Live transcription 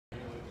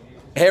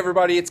Hey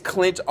everybody, it's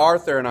Clint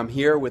Arthur, and I'm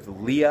here with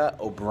Leah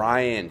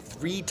O'Brien,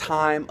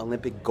 three-time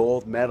Olympic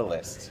gold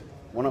medalist.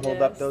 Want to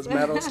hold up Yes. those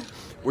medals?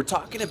 We're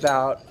talking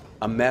about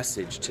a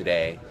message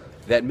today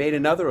that made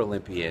another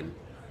Olympian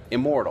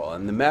immortal,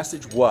 and the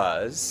message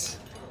was...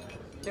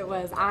 It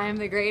was, I am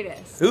the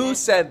greatest. Who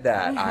said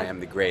that? I am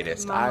the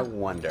greatest. I Mah-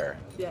 wonder.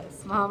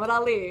 yes, Muhammad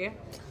Ali.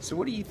 So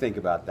what do you think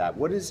about that?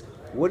 What is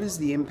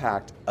the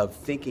impact of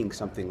thinking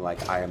something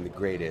like I am the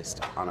greatest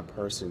on a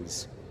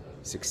person's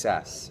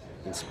success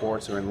in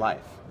sports or in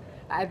life?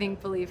 I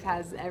think belief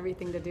has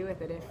everything to do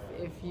with it.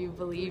 If you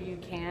believe you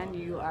can,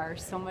 you are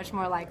so much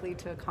more likely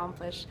to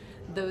accomplish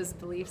those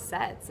belief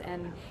sets,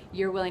 and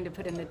you're willing to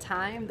put in the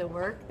time, the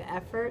work, the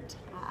effort,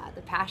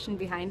 the passion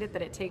behind it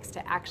that it takes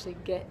to actually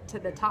get to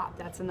the top.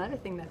 That's another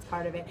thing that's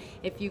part of it.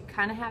 If you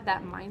kind of have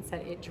that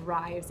mindset, it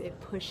drives, it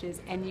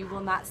pushes, and you will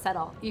not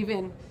settle,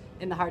 even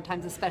in the hard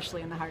times,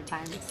 especially in the hard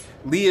times.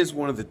 Lee is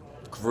one of the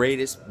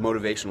greatest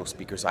motivational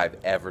speakers I've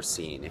ever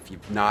seen. If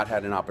you've not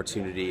had an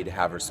opportunity to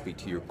have her speak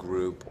to your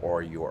group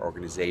or your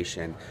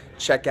organization,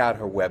 check out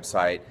her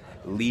website,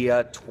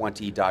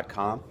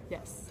 leah20.com.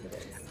 Yes, it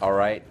is. All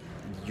right?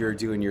 You're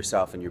doing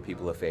yourself and your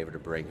people a favor to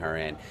bring her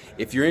in.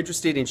 If you're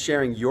interested in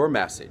sharing your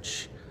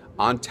message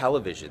on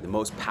television, the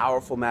most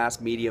powerful mass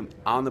medium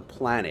on the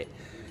planet,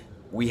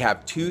 we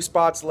have 2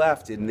 spots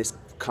left in this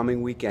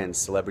coming weekend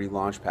Celebrity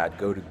Launchpad.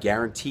 Go to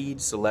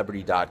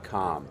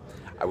guaranteedcelebrity.com.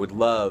 I would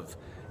love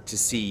to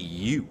see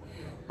you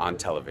on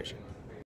television.